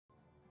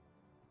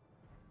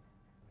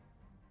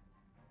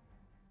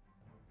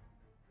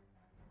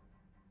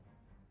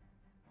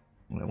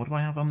What do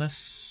I have on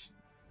this?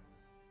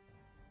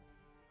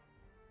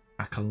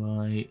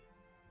 Acolyte.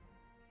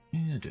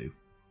 Yeah, I do.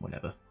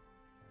 Whatever.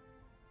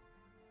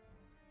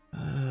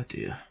 Oh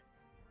dear.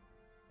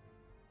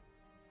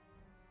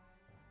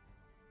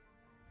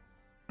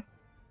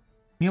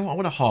 You know what? I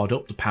want to hard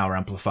up the power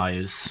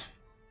amplifiers.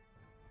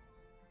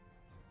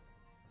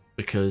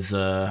 Because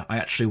I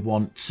actually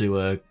want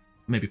to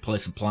maybe play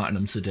some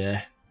Platinum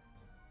today.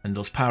 And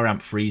those power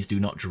amp threes do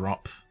not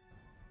drop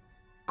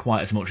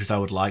quite as much as I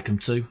would like them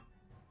to.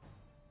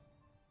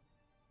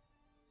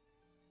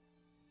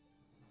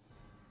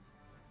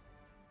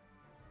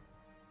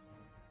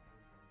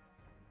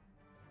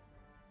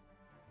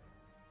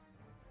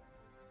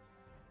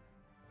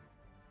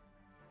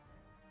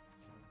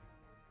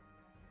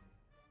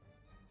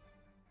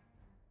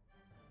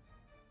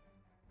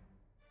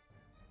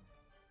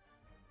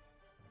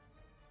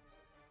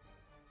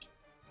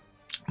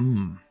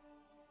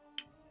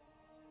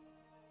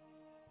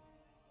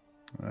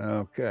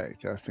 Okay,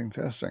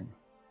 testing.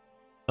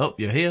 Oh,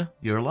 you're here.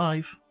 You're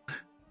alive.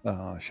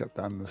 Shut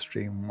down the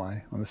stream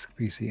on this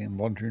PC and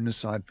wandering the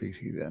side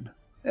PC then.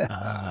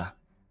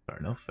 Fair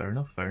enough. You're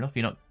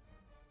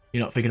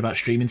not thinking about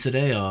streaming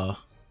today, or?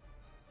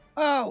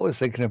 I was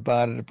thinking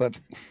about it, but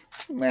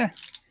meh.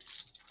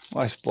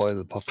 Why spoil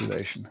the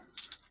population?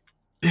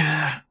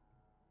 Yeah,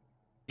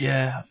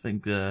 I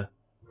think.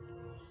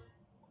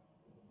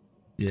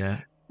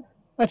 Yeah.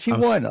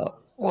 Actually, why not?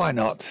 Why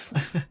not?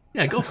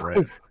 Yeah, go for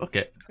it.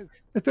 Okay.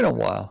 It's been a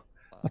while.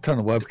 I turned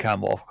the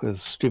webcam off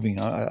because streaming.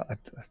 I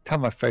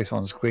turn my face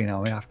on the screen.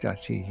 I have to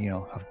actually,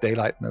 have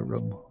daylight in the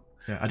room.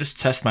 Yeah, I just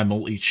test my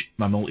multi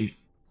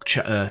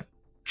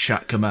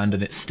chat command,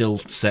 and it's still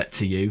set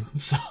to you.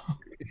 So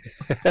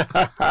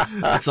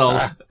it's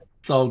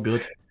all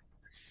good.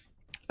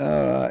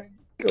 Go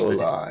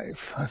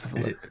live. Let's have a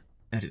look.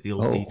 Edit the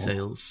old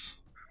details.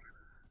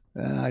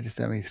 I just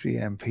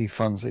ME3 MP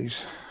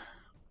funsies.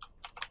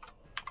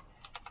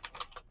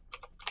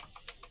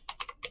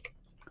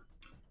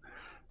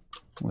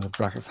 With a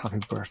brackets happy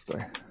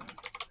birthday.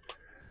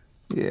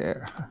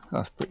 Yeah,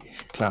 that's pretty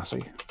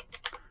classy.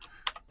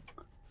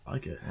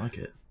 Like it.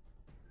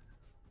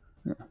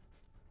 Yeah.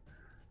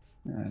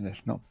 And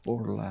it's not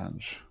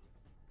Borderlands.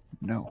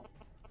 No.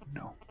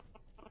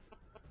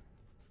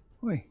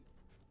 Wait.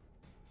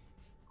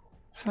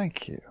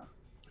 Thank you.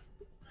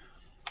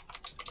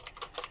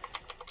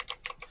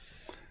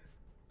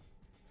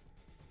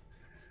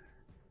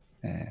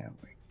 There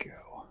we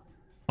go.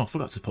 Oh, I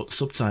forgot to put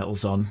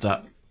subtitles on.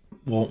 That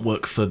won't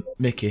work for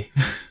Mickey.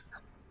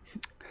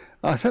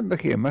 I sent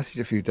Mickey a message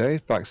a few days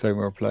back saying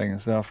we were playing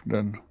this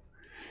afternoon,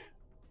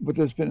 but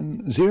there's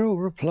been zero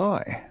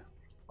reply.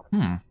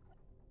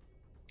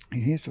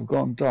 He seems to have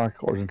gone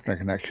dark, or his internet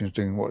connection is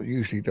doing what it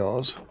usually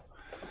does.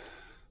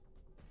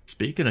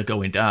 Speaking of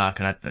going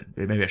dark, and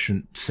maybe I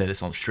shouldn't say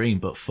this on stream,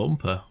 but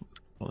Thumper,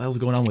 what the hell's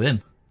going on with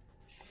him?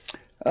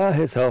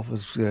 His health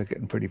was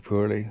getting pretty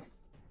poorly.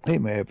 He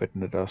may have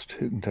bitten the dust.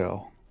 Who can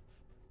tell?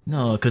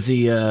 No, because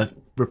he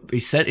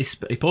said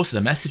he posted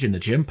a message in the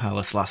Gym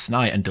Palace last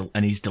night,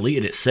 and he's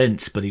deleted it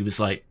since. But he was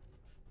like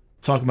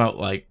talking about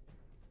like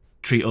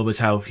treat others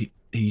how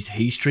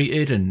he's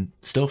treated and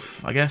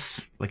stuff. I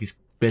guess like he's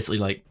basically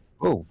like.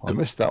 Oh, I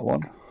missed that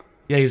one.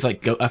 Yeah, he was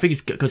like, I think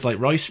he's because like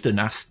Royston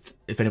asked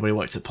if anybody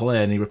wanted to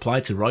play, and he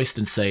replied to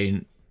Royston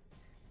saying,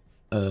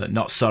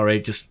 "Not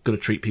sorry, just gonna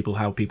treat people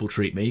how people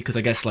treat me." Because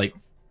I guess like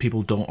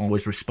people don't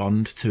always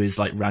respond to his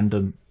like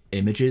random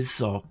images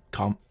or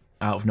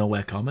out of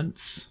nowhere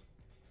comments.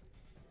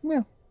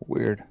 Yeah,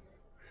 weird.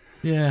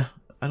 Yeah,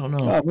 I don't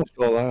know. I missed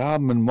all that. I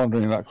haven't been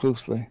monitoring that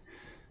closely.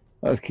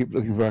 I just keep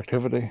looking for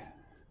activity.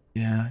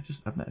 Yeah,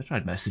 I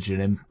tried messaging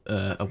him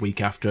a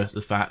week after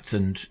the fact,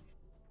 and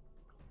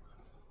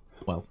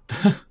well,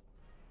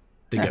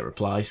 didn't get a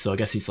reply. So I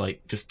guess he's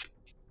like just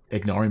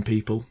ignoring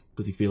people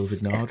because he feels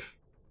ignored.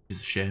 It's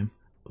a shame.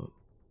 But...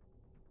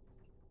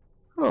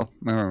 Oh,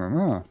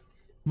 no.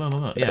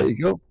 Yeah. There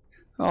you go.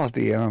 I'll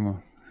DM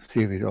him,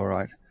 see if he's all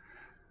right.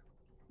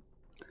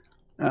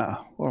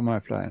 What am I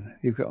playing?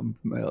 You've got a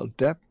male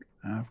adept,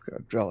 and I've got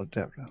a Drell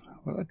adept.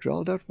 Well, a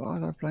Drell adept? Why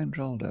was I playing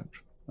Drell adept?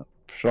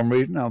 For some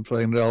reason, I'm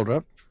playing Drell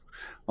adept.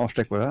 I'll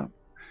stick with that.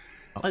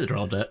 I like the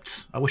Drell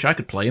adept. I wish I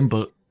could play him,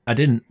 but I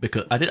didn't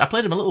because I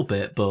played him a little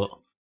bit, but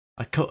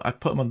I put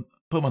him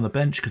on the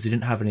bench because he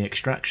didn't have any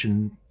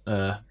extraction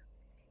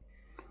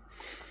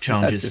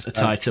challenges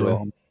tied to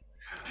him.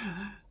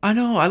 I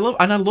know, I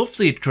love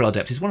the Drill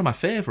Adept. He's one of my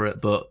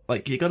favourite, but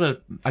like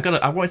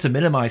I wanted to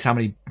minimise how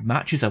many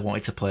matches I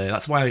wanted to play.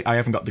 That's why I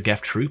haven't got the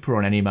Geth Trooper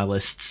on any of my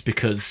lists,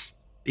 because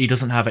he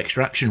doesn't have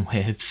extraction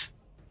waves.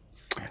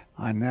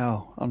 I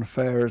know,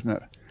 unfair, isn't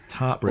it? It's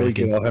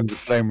heartbreaking. You him to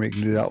flame where you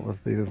can do that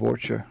with the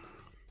Vorture.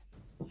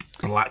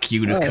 Black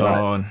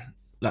Unicorn.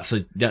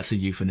 Right. That's a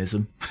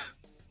euphemism.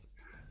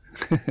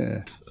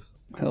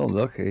 Oh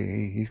look,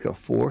 he's got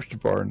force to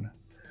burn.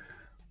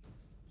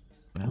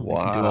 Well,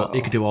 wow. He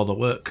could do all the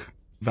work.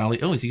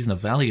 He's using a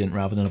Valiant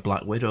rather than a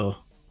Black Widow.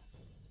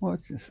 Well,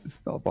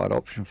 it's not a bad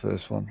option for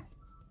this one.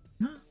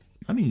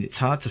 I mean, it's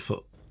hard to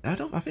foot.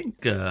 I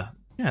think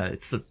Yeah,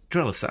 it's the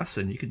Drill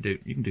Assassin. You can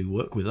do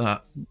work with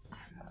that.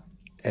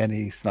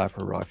 Any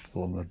sniper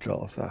rifle on the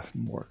Drill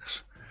Assassin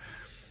works.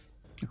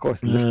 Of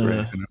course, the Lich Uh,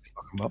 Grade's going to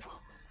fuck him up.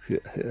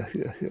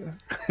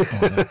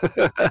 oh,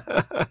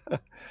 no.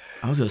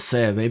 I was gonna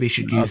say maybe you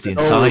should use the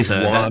There's always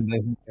incisor. one,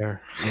 isn't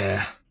there?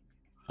 Yeah,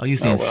 I'll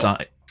use the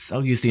incisor.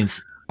 I'll use the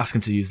ask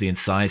him to use the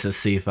incisor.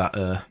 See if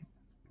that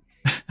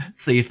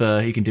see if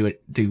he can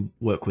do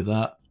work with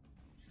that.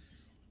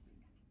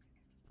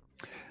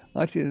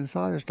 Actually, the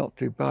incisor's not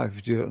too bad if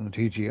you do it on the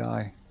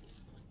TGI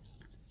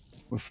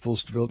with full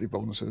stability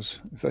bonuses.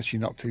 It's actually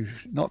not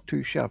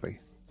too shabby.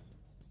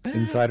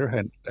 Insider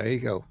hint. There you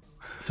go.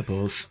 I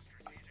suppose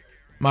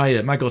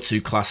my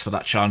go-to class for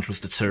that challenge was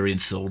the Turian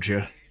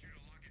Soldier.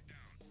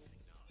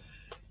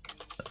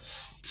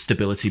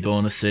 Stability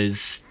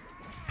bonuses,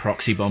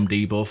 proxy bomb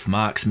debuff,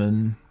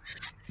 marksman.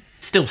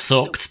 Still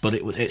sucked, but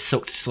it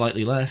sucked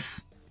slightly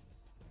less.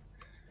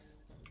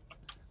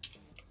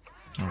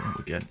 Oh, what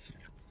we get?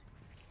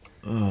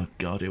 Oh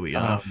god, here we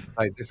are. I haven't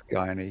played this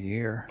guy in a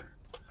year,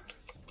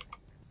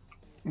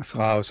 so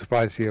I was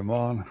surprised to see him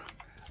on.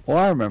 Well,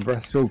 I remember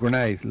throw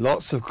grenades,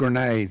 lots of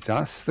grenades.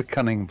 That's the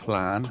cunning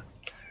plan.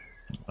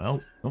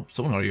 Well, oh,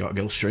 someone already got a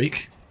kill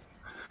streak.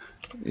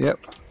 Yep.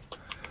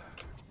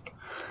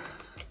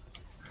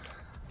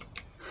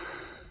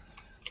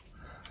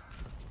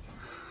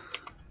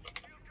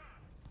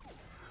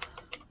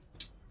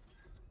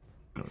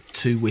 Got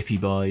 2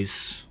 whippy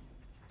boys.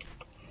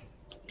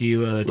 Do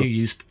you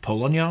use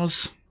pull on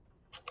yours?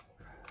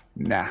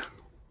 Nah.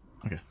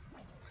 Okay.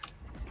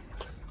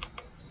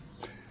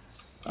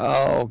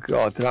 Oh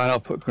god, did I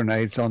not put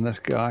grenades on this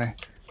guy?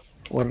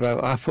 What did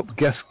I put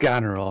guest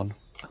scanner on?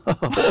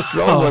 What's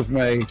wrong with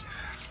me?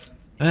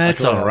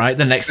 It's alright,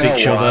 they're next to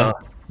each other.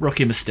 Wow.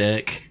 Rookie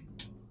mistake.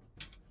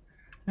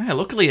 Yeah,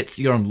 luckily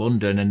you're in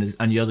London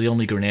and you're the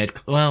only grenade.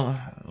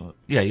 Well,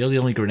 yeah, you're the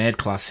only grenade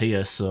class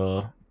here,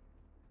 so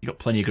you got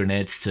plenty of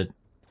grenades at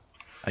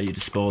your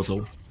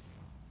disposal.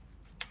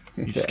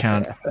 You just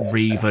can't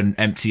reeve and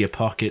empty your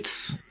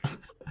pockets.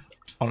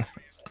 But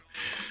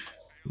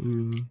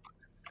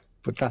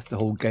that's the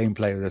whole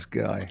gameplay of this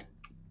guy.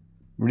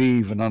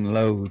 Reeve and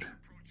unload.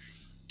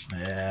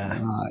 Yeah.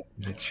 Alright,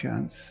 there's a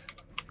chance.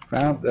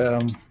 Found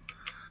them.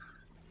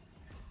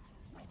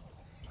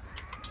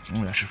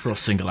 Oh, I should throw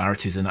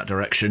singularities in that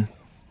direction.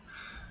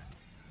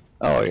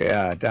 Oh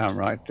yeah, damn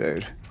right,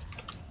 dude.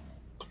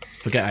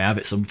 Forget I have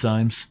it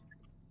sometimes.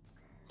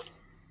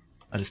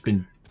 I just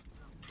been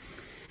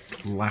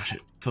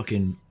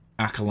fucking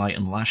acolyte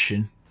and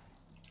lashing.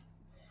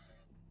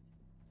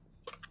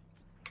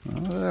 Oh,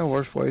 there are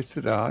worse ways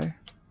to die.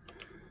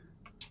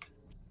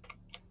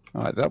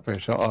 Alright, that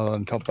place all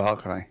on top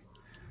balcony.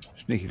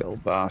 Sneaky little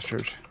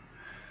bastards.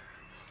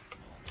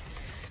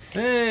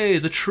 Hey,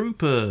 the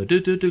trooper! What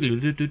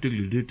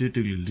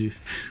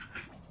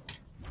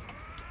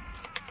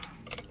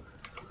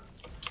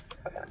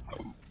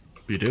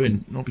you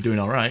doing? Not be doing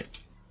all right.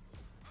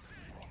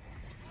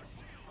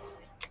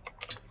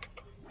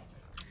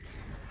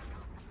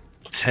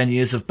 "10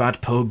 years of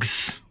bad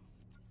pugs."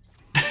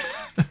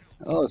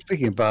 Oh,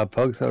 speaking of bad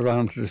pugs, I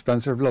ran to the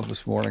Spencer of Love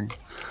this morning.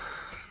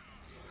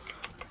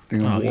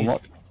 Doing a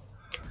warm-up.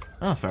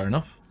 Oh, fair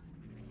enough.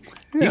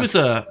 Yeah. He was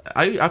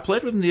I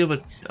played with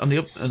him on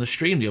the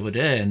stream the other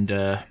day, and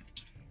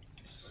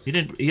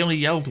he only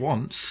yelled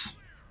once.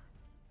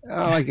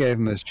 Oh, I gave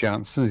him his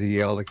chance. As soon as he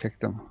yelled, I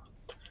kicked him.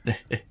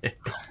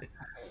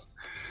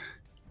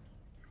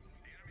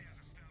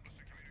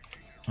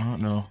 Oh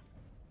no.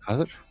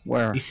 Has it?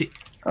 Where?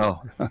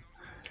 Oh.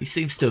 He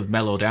seems to have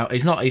mellowed out.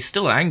 He's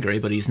still angry,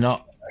 but he's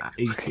not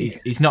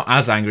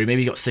as angry.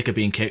 Maybe he got sick of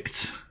being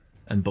kicked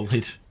and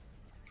bullied.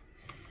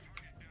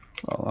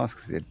 Well, that's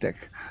because you're a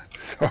dick.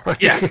 Sorry.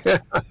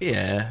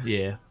 Yeah.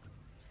 Yeah.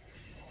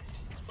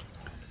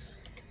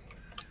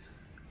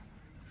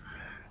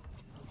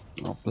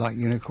 Oh, black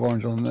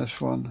unicorns on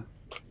this one.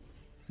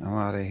 I'm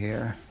out of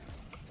here.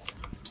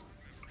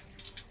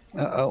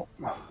 Uh-oh.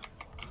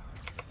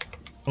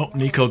 Oh,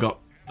 Nico got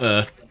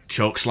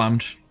choke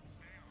slammed.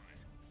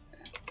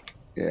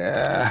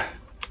 Yeah.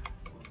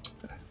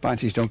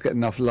 Banshees don't get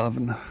enough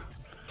loving.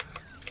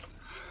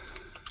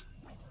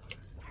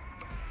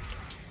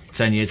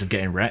 10 years of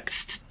getting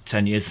wrecked.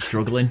 10 years of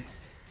struggling.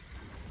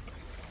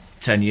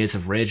 10 years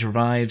of rage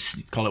revives.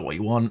 Call it what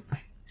you want.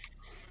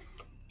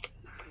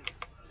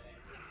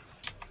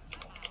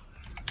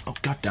 Oh,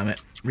 god damn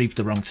it. Reeve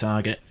the wrong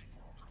target.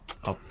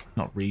 Oh,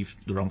 not Reeve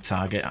the wrong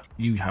target.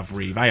 You have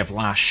Reeve. I have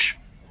Lash.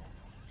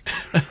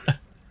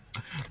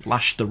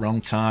 Lash the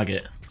wrong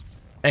target.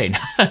 Hey,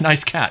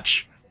 nice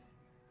catch.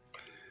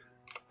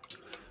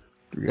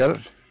 You got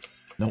it?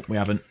 Nope, we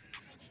haven't.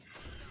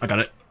 I got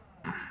it.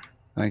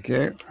 Thank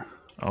you.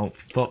 Oh,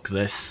 fuck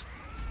this.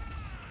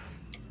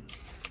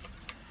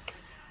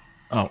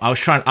 Oh, I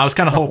was kind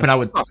of hoping I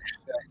would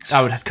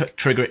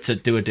trigger it to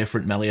do a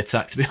different melee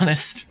attack, to be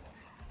honest.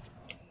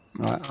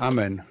 Right, I'm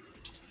in.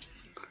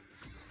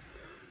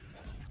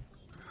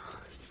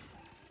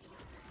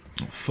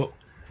 Oh, fuck.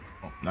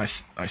 Oh,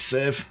 nice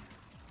save.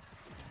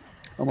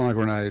 I'm on a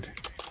grenade.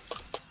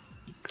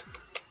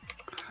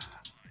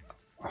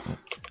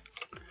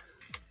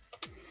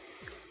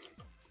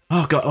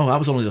 god! Oh, that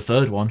was only the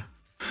third one.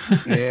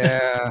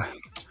 Yeah.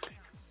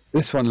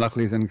 This one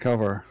luckily didn't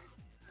cover.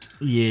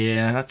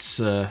 Yeah, that's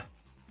that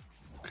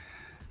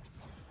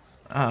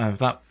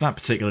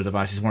particular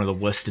device is one of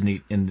the worst in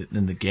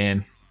the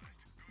game.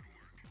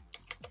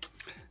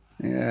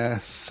 Yeah,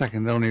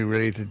 second only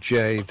really to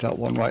Jade, that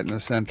one right in the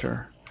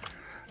center.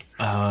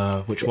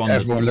 Which one?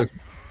 Everyone looked.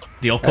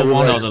 The upper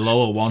one or the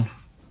lower one?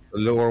 The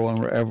lower one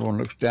where everyone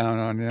looks down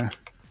on you.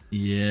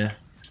 Yeah.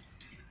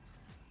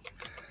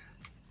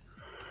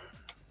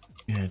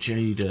 Yeah,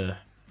 Jade.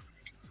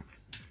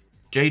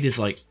 Jade is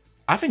like,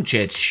 I think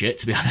Jade's shit,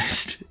 to be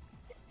honest.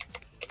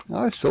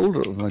 I sold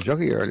it with my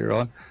jockey earlier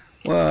on.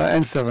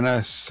 Well,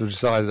 N7S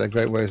decided a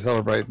great way of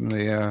celebrating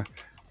the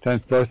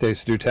 10th birthday is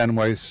to do 10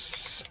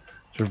 ways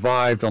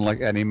survived on like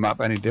any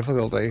map, any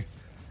difficulty.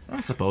 I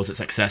suppose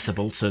it's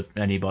accessible to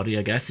anybody.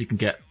 I guess you can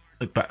get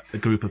a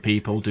group of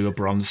people, do a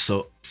bronze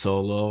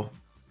solo,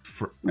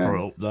 throw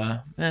it up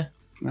there. Yeah.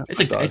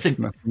 It's a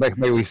make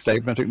a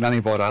statement. I took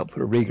Nanny Bot out,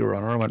 put a Riga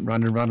on her, I went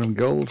random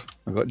gold.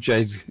 I got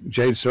Jade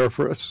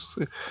Surferus.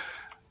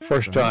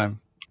 First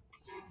time.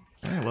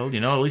 Yeah, well, you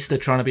know, at least they're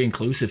trying to be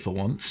inclusive for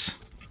once.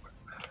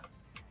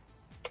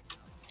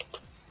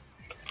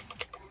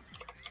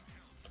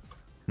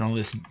 And all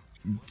this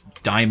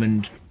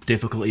diamond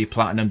difficulty,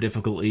 platinum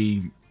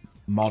difficulty,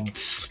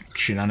 mods,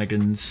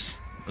 shenanigans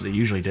that they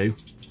usually do.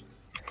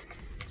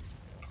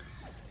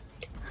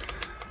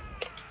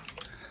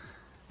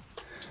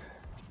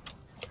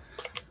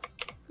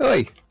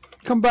 Hey,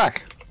 come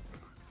back.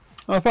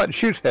 I'm about to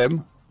shoot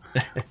him.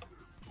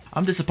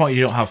 I'm disappointed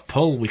you don't have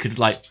pull. We could,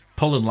 like,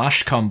 pull and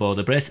lash combo.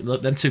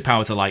 Them two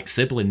powers are like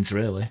siblings,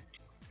 really.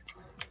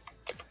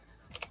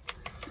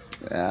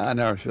 Yeah, I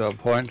never see that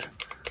point.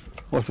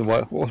 What's the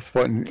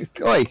point?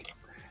 Oi!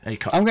 Hey,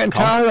 I'm getting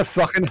tired of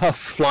fucking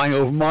husks flying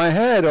over my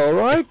head,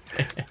 alright?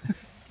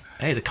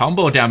 Hey, the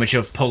combo damage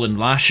of pull and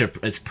lash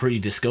is pretty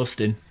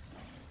disgusting.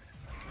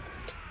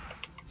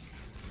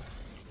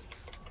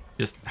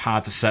 Just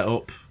hard to set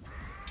up.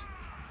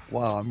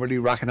 Wow, I'm really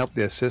racking up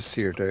the assists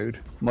here, dude.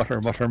 Mutter,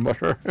 mutter,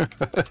 mutter.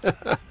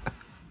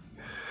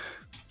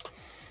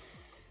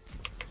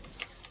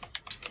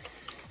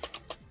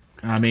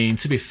 I mean,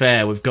 to be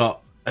fair, we've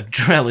got a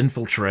Drell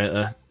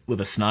infiltrator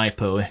with a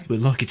sniper. We're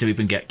lucky to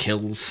even get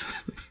kills.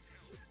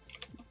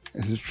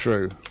 This is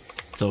true.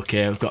 It's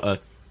okay, I've got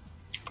to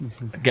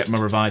get my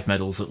revive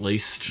medals at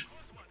least.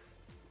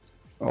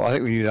 Oh, I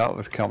think we knew that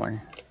was coming.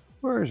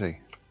 Where is he?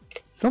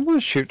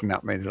 Someone's shooting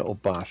at me, the little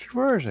bastard.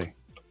 Where is he?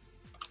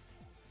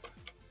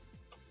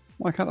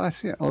 Why can't I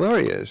see it? Oh, there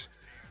he is.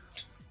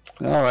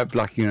 Alright,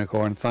 Black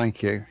Unicorn,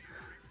 thank you.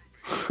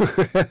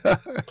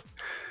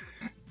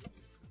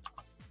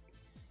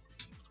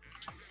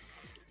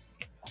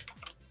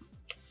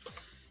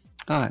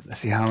 Alright, let's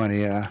see how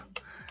many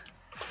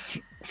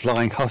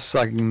flying husks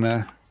I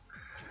can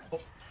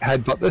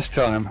headbutt this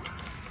time.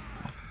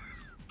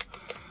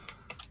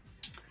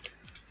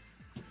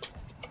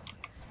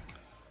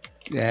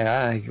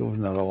 Yeah, I think it was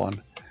another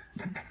one.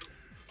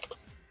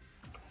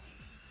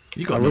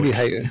 I really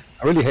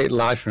hate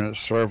life when it's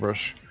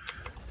Cerberus.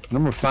 The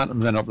number of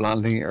phantoms end up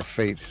landing at your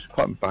feet. It's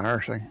quite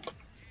embarrassing.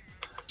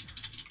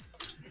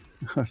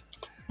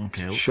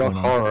 Okay. Shock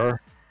horror.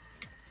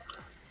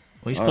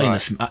 Well,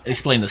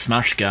 he's playing the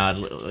Smash Guard.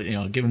 You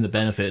know, give him the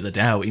benefit of the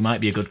doubt. He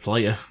might be a good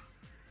player.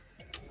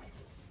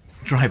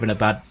 Driving a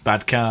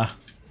bad car.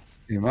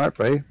 He might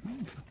be,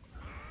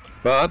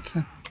 but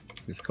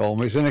just call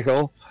me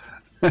cynical.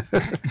 I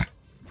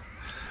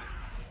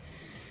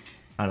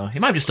don't know. He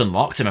might have just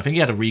unlocked him. I think he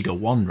had a Riga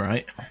 1,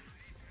 right?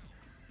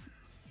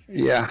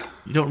 Yeah.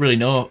 You don't really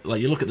know.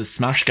 Like, you look at the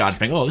Smash Guard and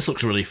think, oh, this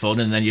looks really fun,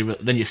 and then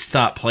you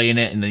start playing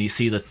it, and then you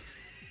see the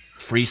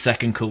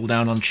 3-second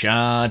cooldown on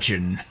charge,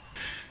 and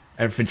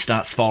everything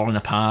starts falling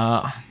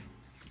apart.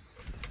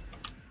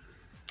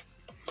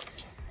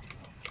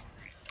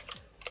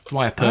 That's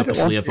why I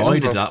purposely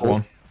avoided that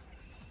one.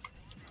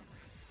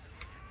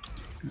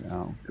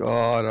 Oh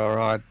God! All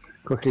right,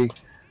 Cookie.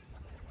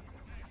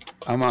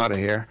 I'm out of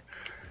here.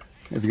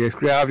 If he gets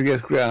grabbed, he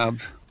gets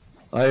grabbed.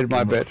 I did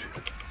my bit.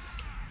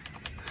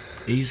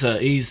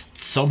 He's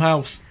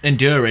somehow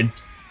enduring.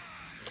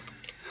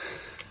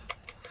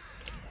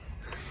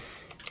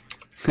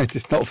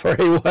 Just not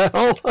very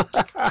well.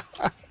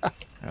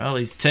 Well,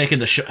 he's taking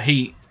the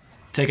heat,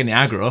 taking the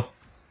aggro.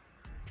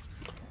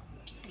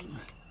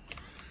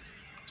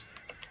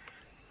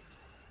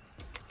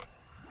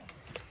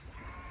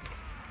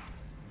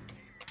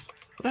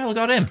 What the hell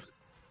got him?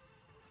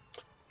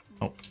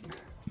 Oh,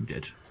 you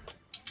did.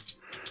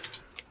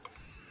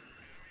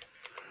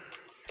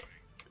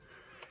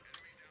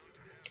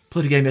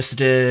 Played a game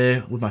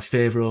yesterday with my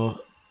favourite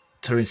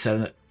Turin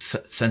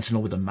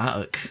Sentinel with the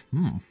Matic.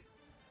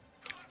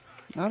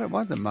 I don't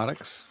mind the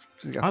Matics.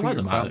 I like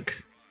the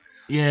Matic.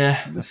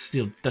 Yeah, that's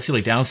the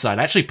only downside.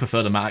 I actually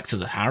prefer the Matic to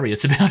the Harrier,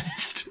 to be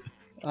honest.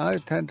 I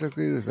tend to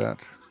agree with that.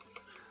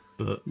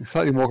 But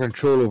slightly more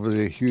control over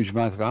the huge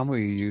amount of ammo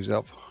you use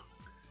up.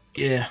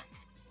 Yeah.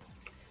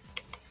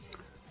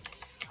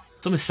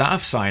 Something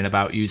satisfying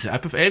about using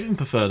it. I even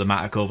prefer the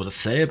Matic over the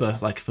Saber,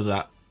 like for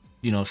that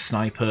you know,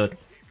 sniper,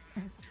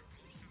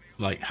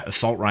 like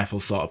assault rifle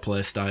sort of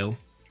play style.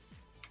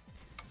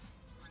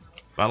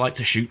 But I like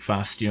to shoot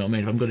fast, you know what I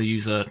mean? If I'm going to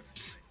use a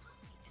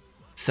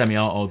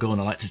semi-auto gun,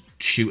 I like to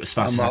shoot as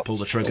fast as I pull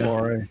the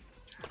trigger.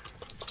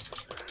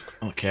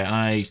 Okay,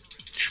 I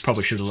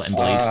probably should have let him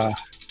bleed.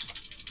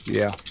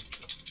 Yeah.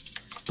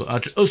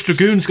 But us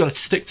Dragoons got to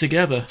stick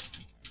together.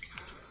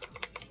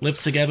 Live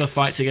together,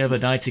 fight together,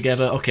 die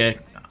together. Okay,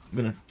 I'm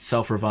going to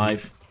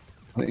self-revive.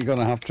 I think you're going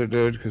to have to,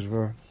 dude, because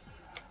we're...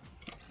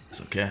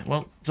 It's okay.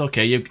 Well, it's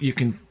okay. You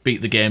can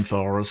beat the game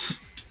for us.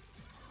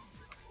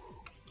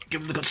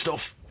 Give him the good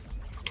stuff.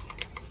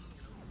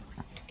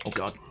 Oh,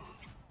 God.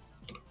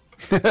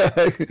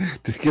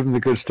 Just give him the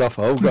good stuff.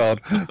 Oh,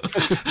 God.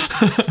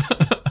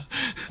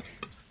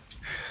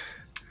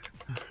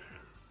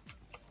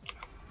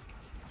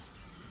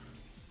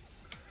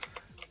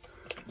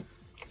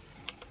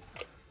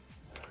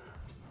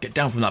 Get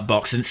down from that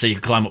box. I didn't see you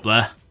could climb up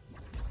there.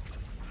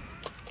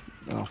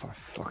 Oh, for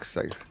fuck's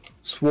sake.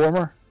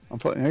 Swarmer? I'm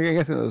getting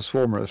into the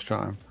Swarmer this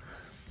time.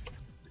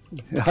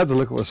 I had to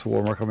look at a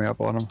Swarmer coming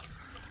up on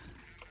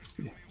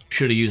him.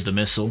 Should have used the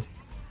missile.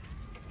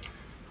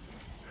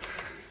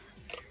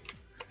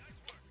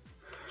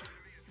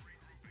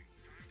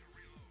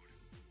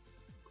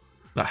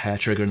 That hair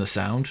trigger and the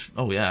sound.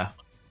 Oh, yeah.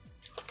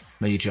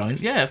 May you join?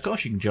 Yeah, of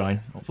course you can join.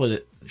 Hopefully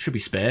it should be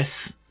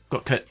space.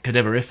 Got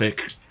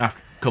Cadaverific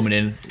after coming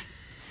in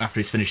after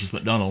he's finished his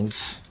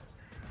McDonald's.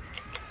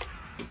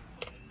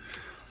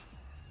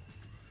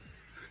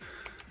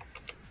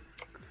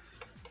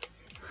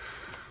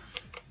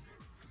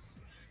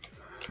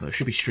 But it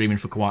should be streaming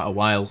for quite a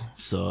while,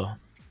 so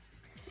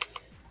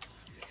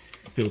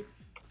feel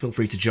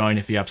free to join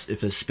if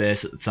there's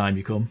space at the time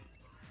you come.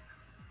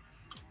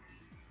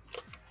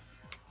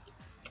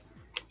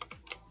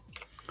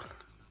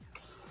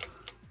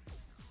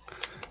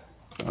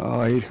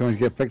 Oh, he's going to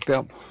get picked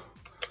up.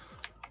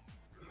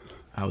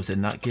 I was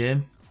in that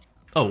game.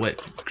 Oh wait,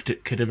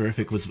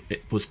 Cadaverific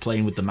was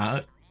playing with the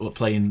Matic, or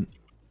playing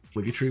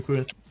with your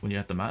trooper when you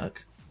had the Matic.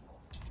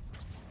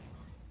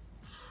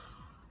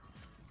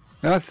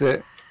 That's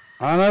it.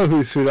 I know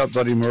who threw that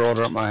bloody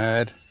Marauder at my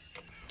head.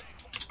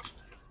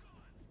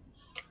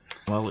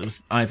 Well, it was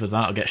either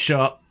that or get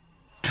shot.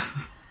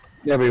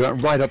 Yeah, but he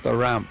went right up the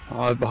ramp.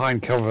 I was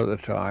behind cover at the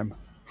time.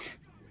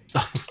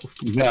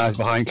 Yeah, I was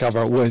behind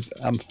cover with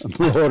a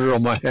Marauder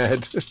on my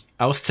head.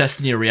 I was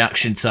testing your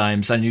reaction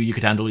times. I knew you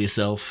could handle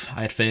yourself.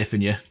 I had faith in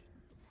you.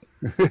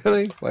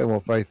 Really? Way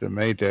more faith than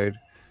me, dude.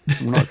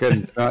 I'm not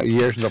getting 30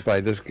 years since I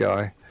played this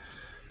guy.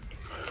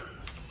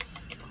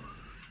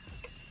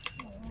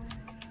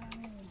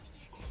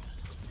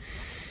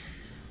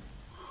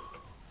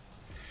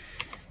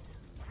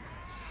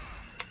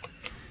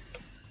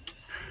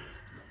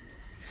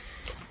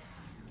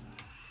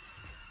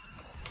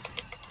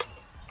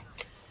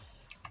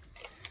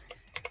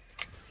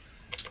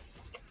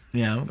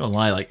 Yeah, I'm not gonna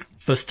lie. Like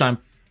first time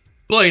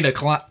playing a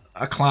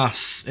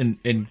class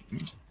in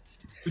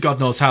God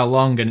knows how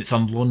long, and it's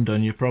on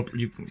London. You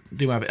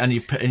do have it, and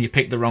you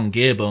pick the wrong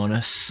gear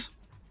bonus.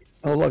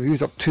 Oh, I've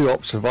used up 2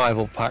 op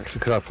survival packs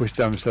because I pushed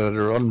down instead of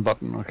the run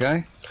button.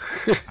 Okay.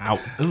 Ow!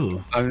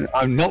 Ooh.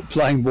 I'm not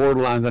playing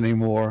Borderlands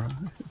anymore.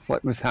 It's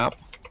like mishap.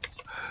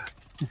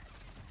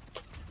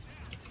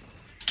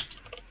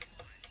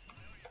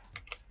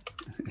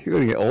 You're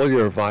gonna get all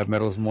your revive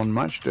medals in one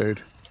match,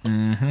 dude.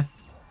 Mm-hmm.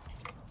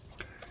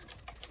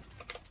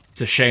 It's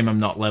a shame I'm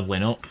not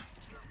leveling up.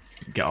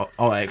 Get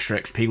all extra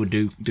XP would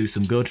do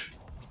some good.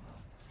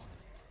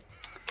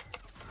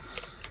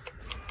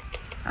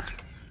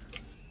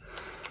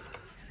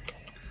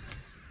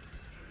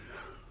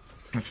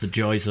 That's the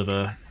joys of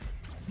a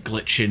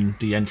glitch in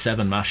the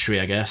N7 mastery,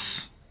 I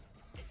guess.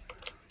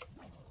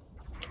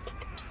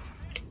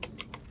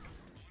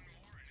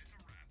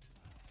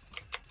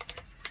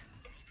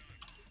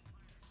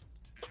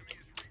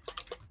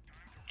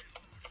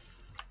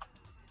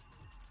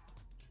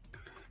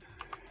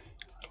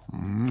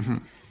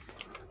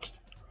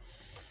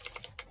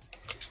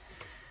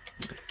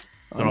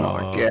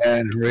 Oh,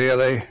 again,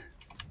 really?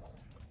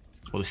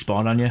 Will they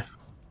spawn on you?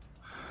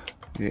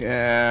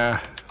 Yeah.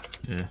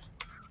 Yeah.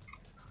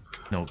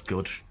 No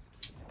good.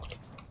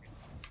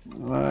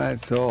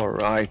 That's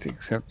alright,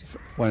 except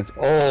when it's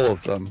all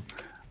of them.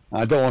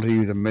 I don't want to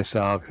use a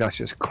missile because that's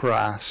just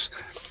crass.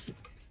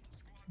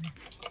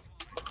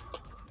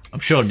 I'm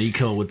sure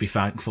Nico would be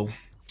thankful.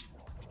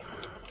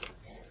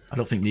 I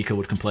don't think Nico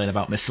would complain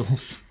about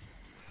missiles.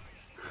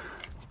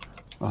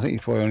 I think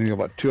he's probably only got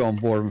about 2 on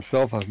board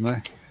himself, hasn't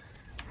he?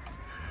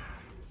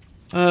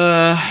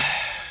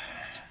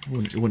 It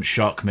wouldn't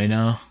shock me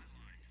now.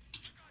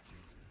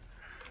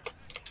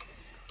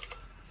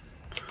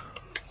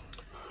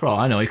 For all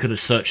I know, he could have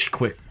searched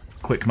quick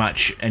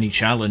match any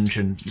challenge,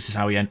 and this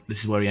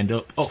is where he end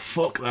up. Oh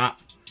fuck that!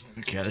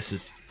 Okay, this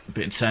is a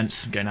bit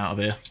intense. I'm getting out of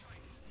here.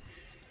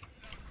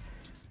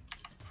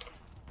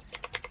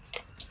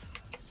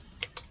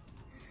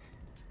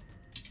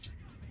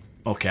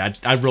 Okay,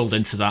 I rolled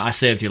into that. I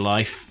saved your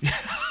life.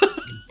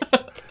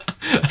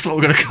 I That's what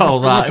we're gonna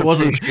call that. It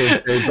wasn't.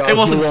 It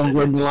wasn't.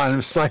 Longer in the line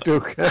of sight.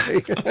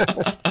 Okay.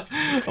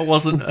 It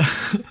wasn't.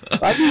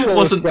 I knew what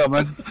was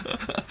coming.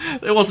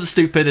 It wasn't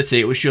stupidity.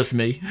 It was just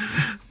me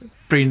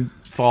being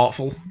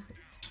thoughtful.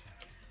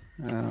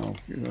 Oh,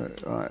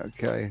 right,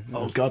 okay.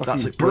 Oh god,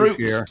 that's a brute.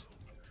 Here.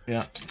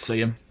 Yeah,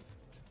 see him.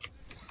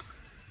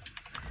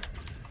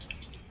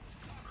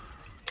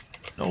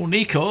 Oh,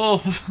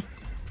 Nico.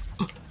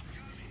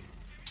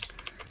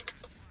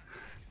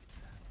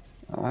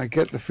 I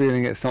get the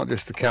feeling it's not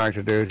just the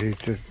character dude. He's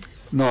just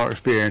not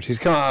experienced. He's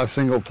come out of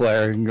single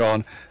player and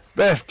gone,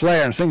 best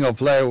player in single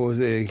player was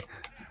the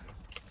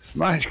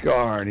Smash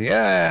Guard.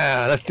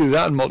 Yeah, let's do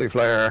that in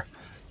multiplayer.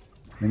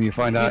 And you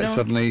find out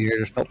suddenly you're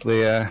just up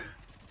the...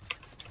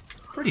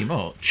 Pretty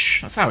much.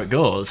 That's how it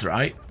goes,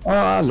 right? Oh,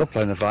 I love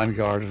playing the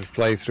Vanguard as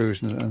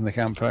playthroughs in the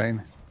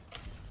campaign.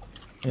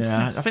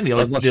 Yeah, I think the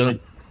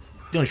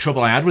only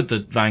trouble I had with the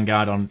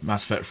Vanguard on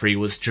Mass Effect 3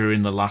 was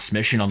during the last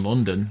mission on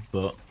London,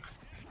 but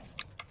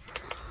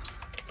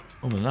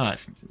other than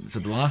that, it's a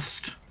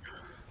blast.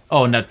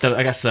 Oh, and I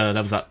guess that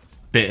was that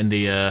bit in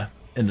the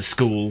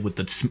school with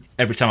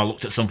every time I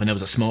looked at something there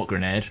was a smoke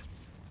grenade.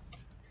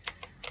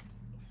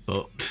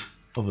 But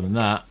other than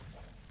that,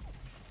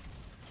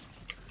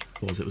 I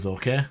suppose it was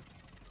okay.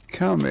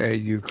 Come here,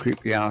 you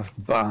creepy ass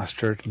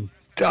bastard, and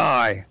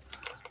die!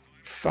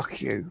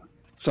 Fuck you.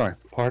 Sorry,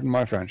 pardon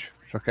my French.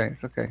 It's okay,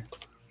 it's okay,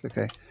 it's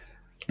okay.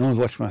 No one's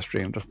watching my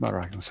stream, doesn't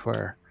matter, I can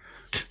swear.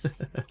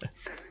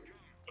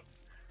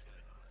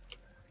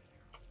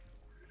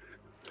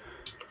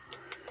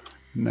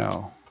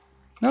 No.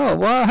 No,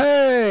 well,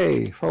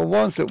 hey! For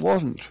once it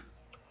wasn't.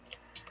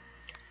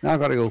 Now I've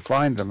got to go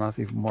find them, that's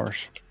even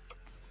worse.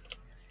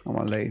 I'm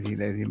a lazy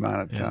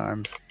man at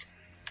times.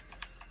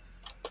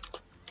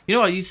 You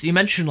know what, you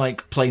mentioned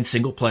like playing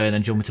single player and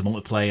then jumping to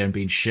multiplayer and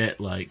being shit,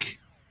 like...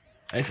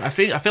 I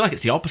feel like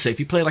it's the opposite. If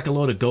you play like a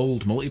load of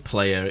gold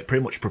multiplayer, it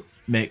pretty much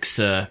makes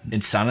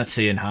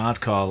Insanity and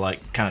hardcore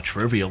like kind of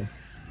trivial.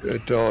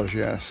 It does,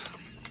 yes.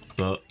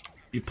 But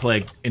you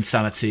play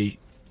Insanity...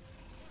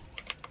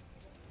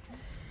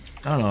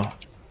 I don't know.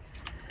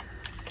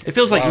 It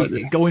feels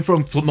like going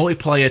from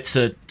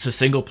multiplayer to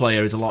single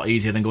player is a lot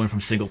easier than going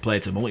from single player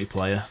to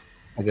multiplayer.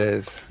 It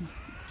is.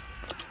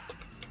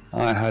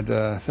 I had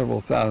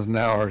several thousand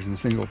hours in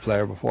single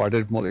player before I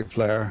did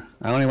multiplayer.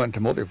 I only went to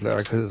multiplayer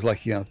because it's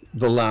like, you know,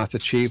 the last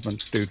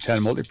achievement to do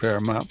 10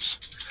 multiplayer maps.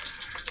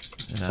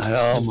 Yeah. And,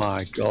 oh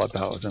my god,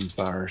 that was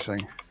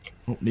embarrassing.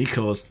 Oh,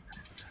 Nico's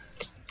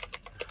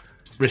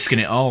risking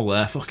it all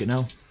there, fucking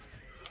hell.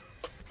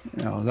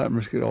 You know, let him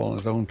risk it all in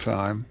his own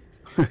time.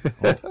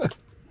 Oh.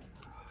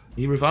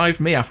 He revived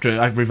me after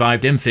I've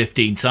revived him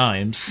 15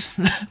 times.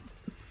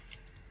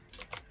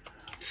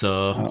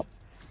 So...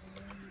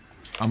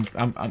 I'm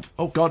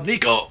oh god,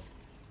 Nico!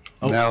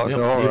 Oh, now it's yep,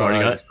 all you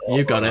already right. got it.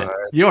 You got it.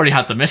 You already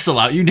had the missile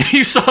out.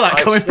 You saw that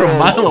coming from a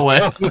mile away.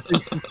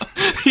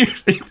 you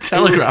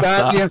telegraphed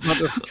that. In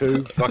front of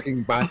two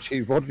fucking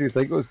banshees. What did you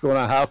think was going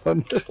to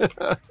happen?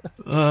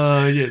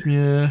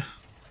 Yeah.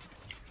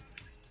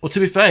 Well, to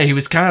be fair, he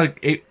was kind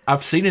of...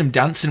 I've seen him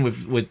dancing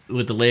with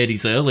the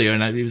ladies earlier,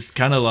 and he was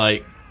kind of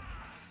like...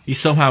 He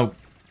somehow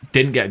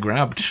didn't get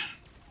grabbed.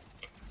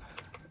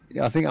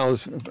 Yeah, I think I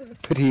was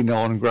pitying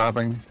on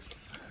grabbing.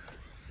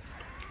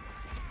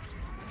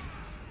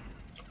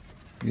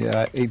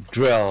 Yeah, a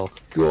drill.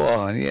 Go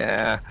on,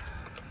 yeah.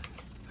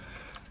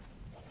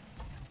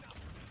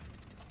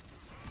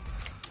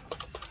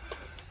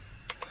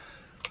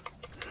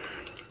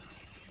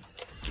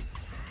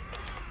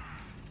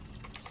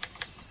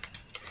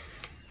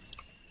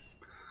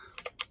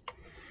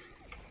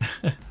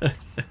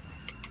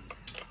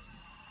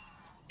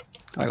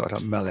 I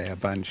got a melee, a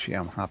banshee,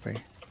 I'm happy.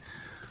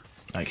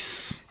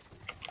 Nice.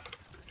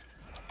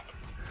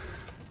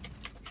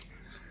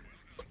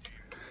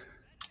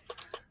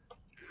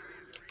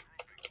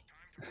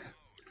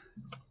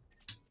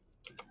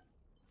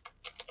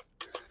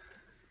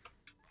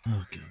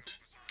 Oh god.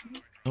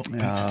 Oh, pizza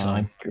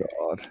time.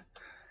 God.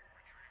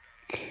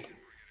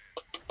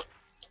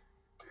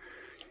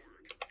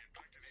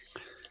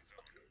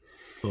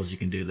 Suppose you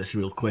can do this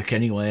real quick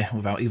anyway,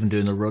 without even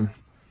doing the run.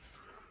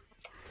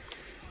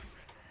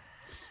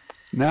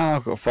 Now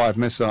I've got 5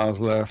 missiles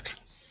left.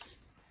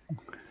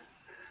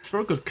 It's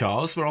for a good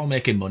cause, we're all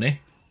making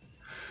money.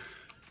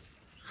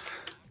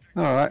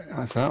 Alright,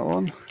 that's that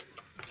one.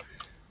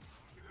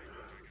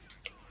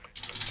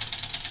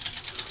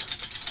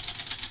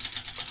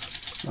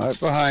 Right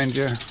behind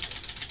you.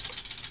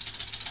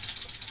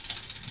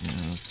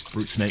 Yeah,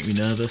 brutes make me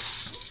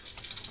nervous.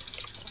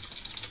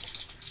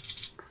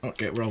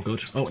 Okay, we're all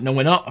good. Oh, no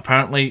we're not.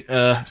 Apparently,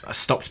 I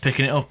stopped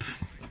picking it up.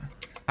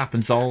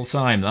 Happens all the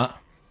time, that.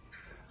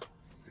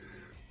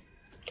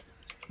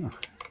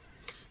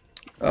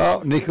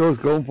 Oh, Nico's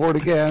going for it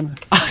again.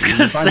 I was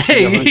gonna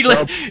say,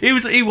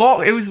 he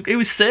walked, it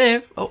was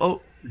safe. Oh.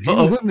 He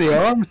was in the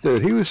arms,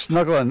 dude. He was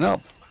snuggling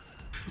up.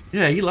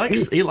 Yeah, he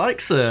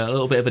likes a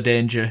little bit of a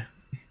danger.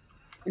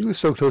 He was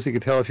so close he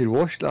could tell if he'd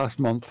washed last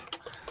month.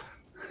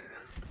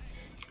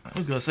 I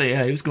was gonna say,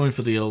 yeah, he was going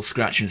for the old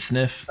scratch and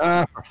sniff.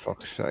 Ah, for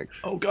fuck's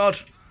sakes. Oh god.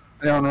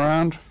 Anyone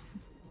around?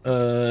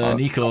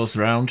 Nico's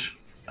round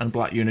and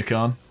Black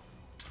Unicorn.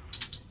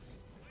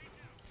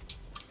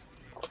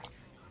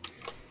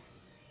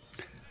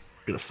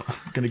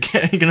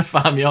 Gonna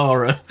farm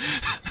your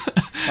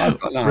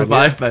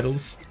revive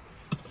medals.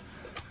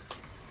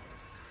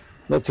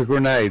 Lots of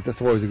grenades.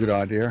 That's always a good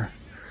idea.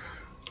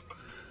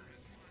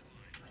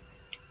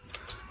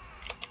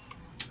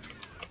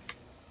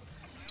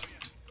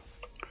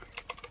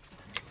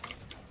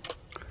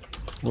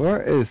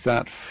 Where is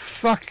that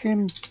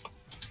fucking...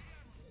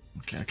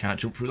 Okay, I can't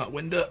jump through that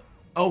window.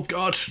 Oh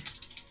god.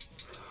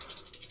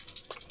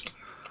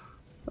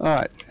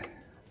 Alright.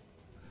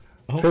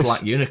 I hope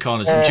Black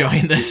Unicorn is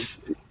enjoying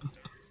this.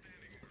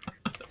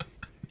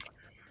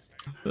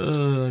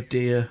 Oh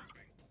dear.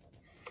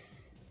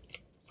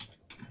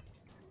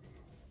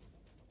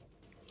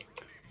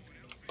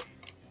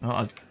 Oh,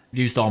 I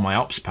used all my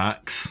ops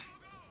packs.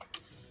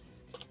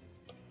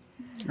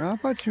 I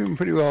bet you've been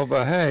pretty well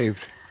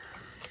behaved.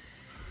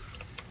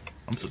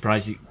 I'm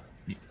surprised you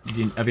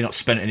have you not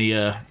spent any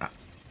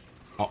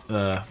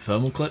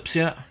thermal clips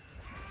yet?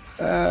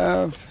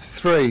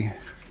 3.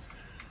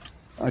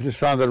 I just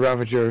found the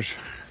Ravagers.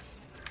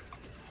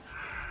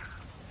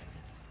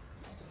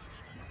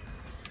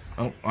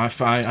 Oh, I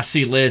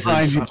see lasers.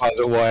 Behind you, by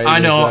the way. I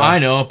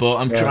know, but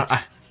I'm trying.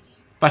 If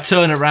I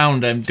turn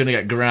around, I'm gonna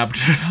get grabbed.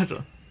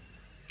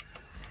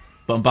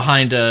 But I'm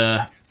behind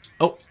a.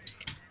 Oh,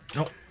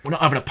 no, we're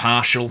not having a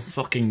partial.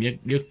 Fucking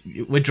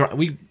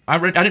I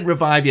didn't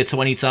revive you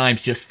 20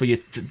 times just for you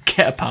to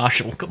get a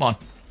partial. Come on.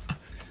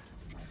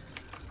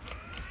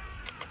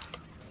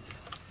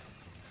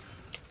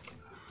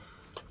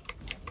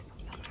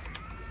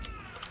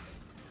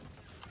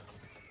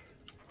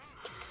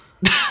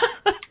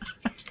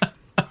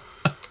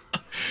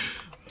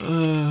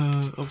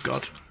 Oh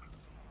god.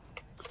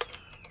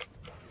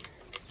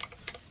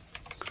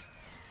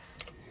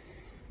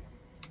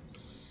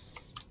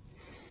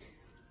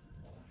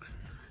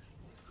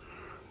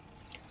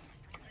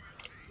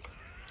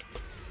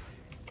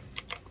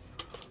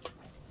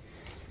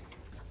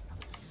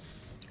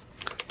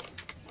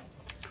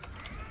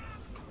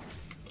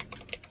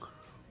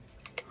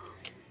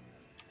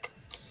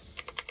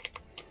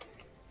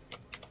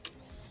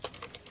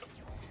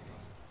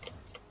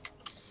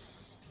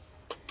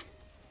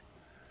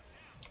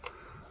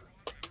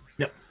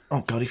 Yep.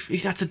 Oh god,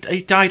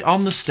 he died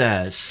on the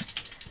stairs.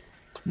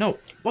 No,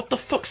 what the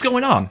fuck's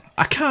going on?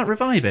 I can't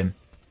revive him.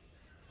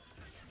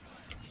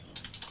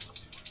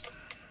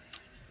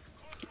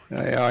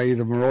 Yeah,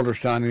 either Marauder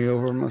standing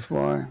over him, that's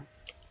why.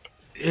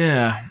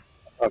 Yeah.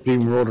 I've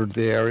been maraudered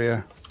the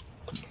area.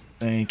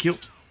 Thank you.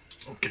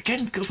 Okay, get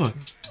in cover.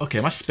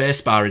 Okay, my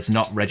spacebar is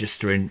not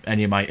registering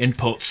any of my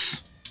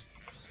inputs.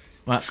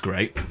 That's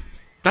great.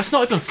 That's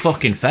not even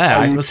fucking fair.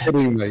 Are you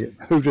kidding me?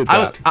 Who did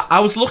that? I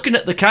was looking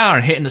at the car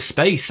and hitting the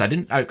space. It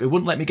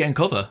wouldn't let me get in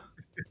cover.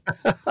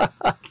 I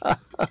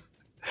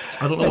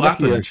don't know what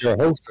happened. You're a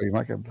host, so you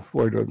might get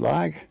worried with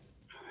lag.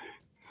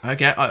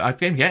 I've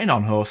been getting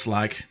on host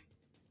lag.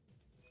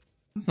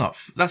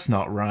 That's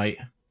not right.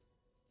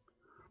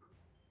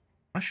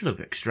 I should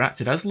have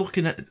extracted. I was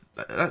looking at.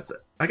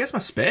 I guess my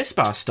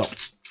spacebar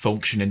stopped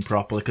functioning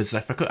properly because I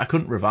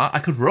couldn't revive. I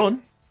could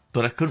run,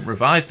 but I couldn't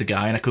revive the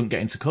guy and I couldn't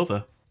get into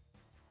cover.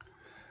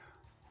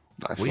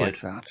 That's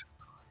weird. Like that.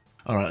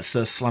 All right,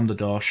 so slam the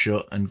door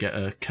shut and get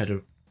a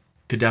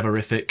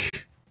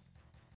cadaverific